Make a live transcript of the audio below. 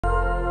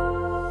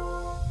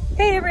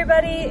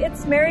everybody,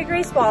 it's Mary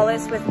Grace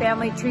Wallace with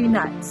Family Tree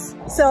Nuts.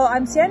 So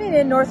I'm standing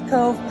in North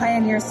Cove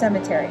Pioneer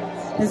Cemetery.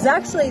 This is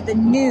actually the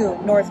new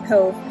North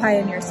Cove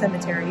Pioneer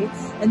Cemetery,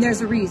 and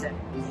there's a reason.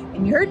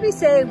 And you heard me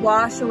say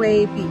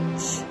Washaway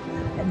Beach,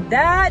 and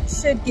that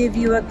should give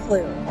you a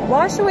clue.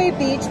 Washaway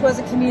Beach was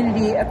a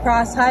community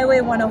across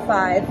Highway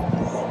 105,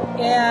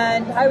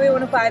 and Highway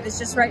 105 is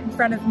just right in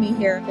front of me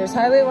here. There's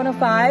Highway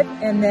 105,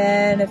 and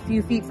then a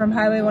few feet from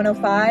Highway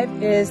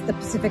 105 is the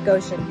Pacific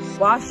Ocean.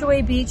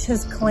 Washaway Beach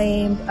has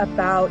claimed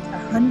about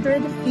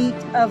 100 feet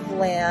of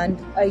land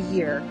a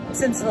year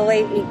since the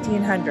late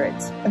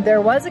 1800s.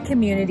 There was a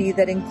community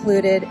that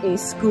included a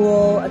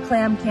school, a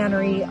clam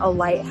cannery, a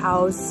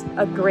lighthouse,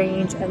 a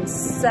grange, and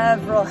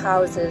several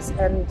houses,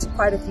 and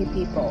quite a few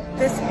people.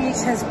 This beach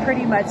has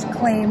pretty much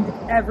claimed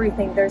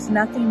everything. There's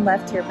nothing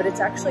left here, but it's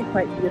actually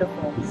quite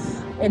beautiful.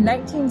 In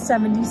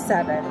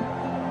 1977,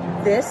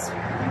 this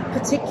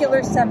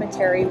particular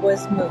cemetery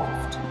was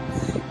moved,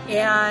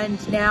 and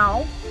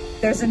now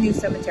there's a new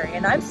cemetery,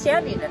 and I'm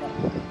standing in it.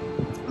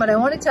 But I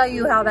want to tell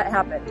you how that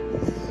happened.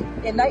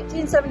 In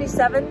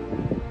 1977,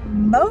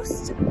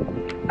 most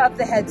of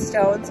the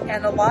headstones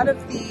and a lot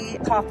of the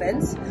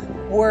coffins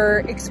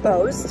were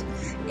exposed,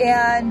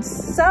 and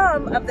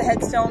some of the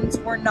headstones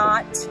were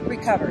not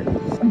recovered.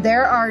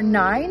 There are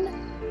 9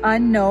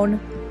 unknown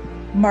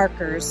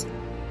markers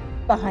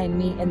behind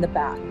me in the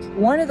back.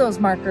 One of those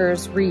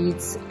markers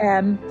reads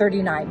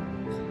M39,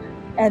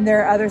 and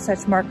there are other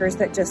such markers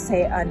that just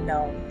say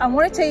unknown. I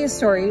want to tell you a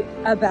story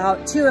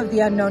about 2 of the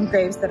unknown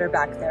graves that are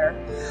back there.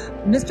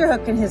 Mr.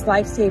 Hook and his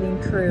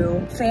life-saving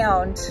crew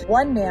found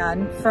one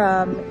man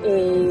from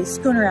a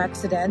schooner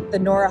accident, the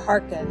Nora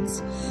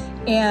Harkins,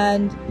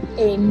 and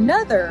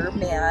another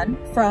man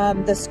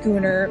from the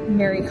schooner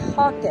Mary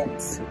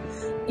Hawkins.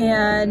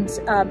 And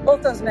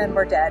both those men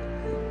were dead,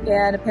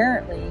 and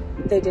apparently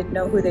they didn't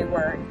know who they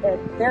were,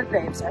 and their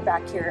graves are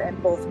back here and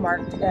both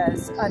marked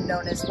as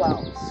unknown as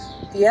well.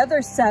 The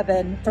other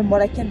 7, from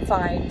what I can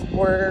find,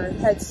 were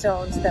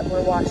headstones that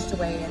were washed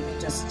away, and they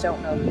just don't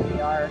know who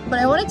they are. But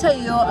I want to tell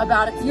you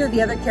about a few of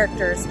the other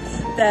characters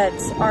that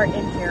are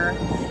in here.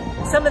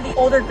 Some of the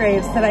older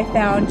graves that I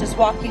found just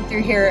walking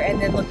through here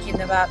and then looking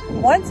them up.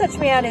 One such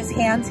man is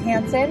Hans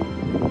Hansen.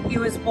 He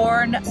was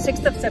born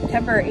 6th of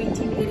September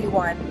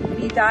 1881.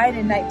 He died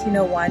in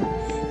 1901.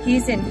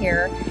 He's in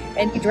here,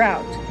 and he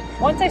drowned.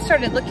 Once I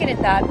started looking at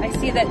that, I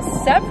see that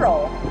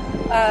several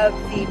of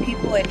the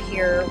people in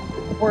here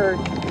were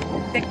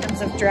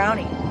victims of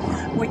drowning,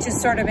 which is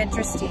sort of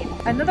interesting.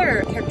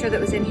 Another character that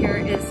was in here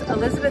is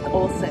Elizabeth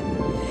Olsen,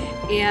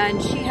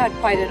 and she had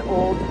quite an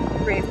old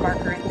grave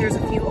marker. There's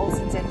a few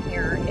Olsens in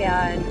here,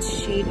 and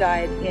she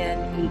died in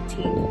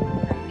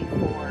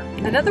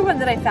 1894. Another one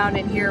that I found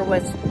in here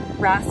was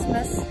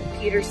Rasmus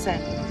Peterson,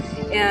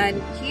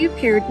 and he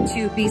appeared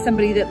to be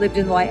somebody that lived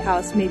in the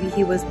lighthouse. Maybe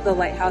he was the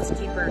lighthouse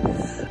keeper.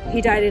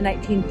 He died in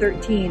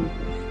 1913.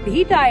 But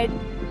he died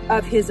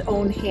of his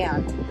own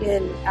hand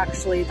in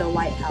actually the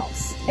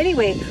lighthouse.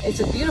 Anyway, it's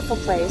a beautiful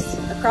place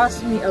across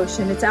from the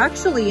ocean. It's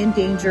actually in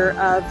danger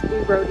of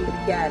eroding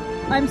again.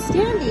 I'm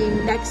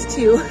standing next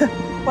to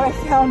what I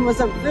found was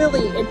a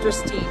really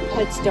interesting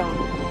headstone.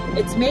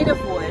 It's made of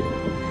wood,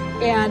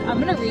 and I'm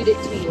gonna read it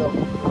to you.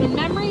 In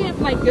memory of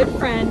my good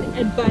friend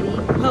and buddy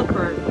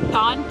helper,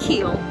 Don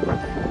Keel,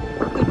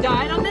 who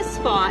died on this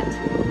spot,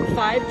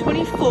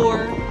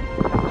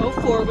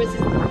 5/24/04 was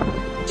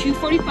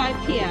 2:45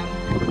 p.m.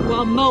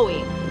 while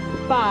mowing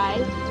by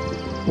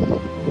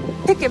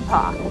Pick and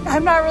Paw.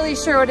 I'm not really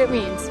sure what it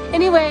means.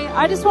 Anyway,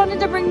 I just wanted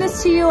to bring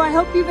this to you. I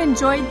hope you've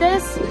enjoyed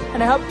this,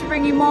 and I hope to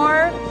bring you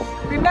more.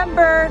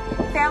 Remember,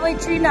 Family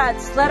Tree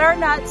Nuts. Let our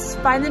nuts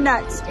find the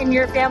nuts in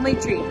your family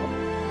tree.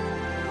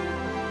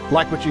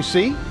 Like what you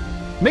see?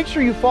 Make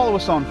sure you follow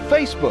us on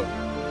Facebook,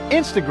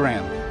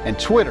 Instagram, and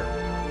Twitter.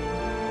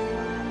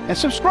 And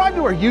subscribe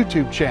to our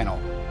YouTube channel.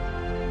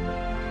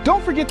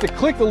 Don't forget to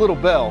click the little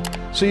bell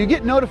so you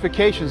get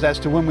notifications as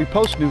to when we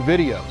post new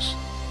videos.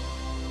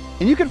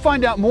 And you can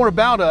find out more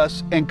about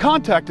us and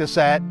contact us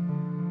at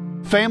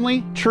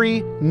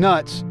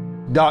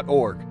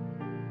familytreenuts.org.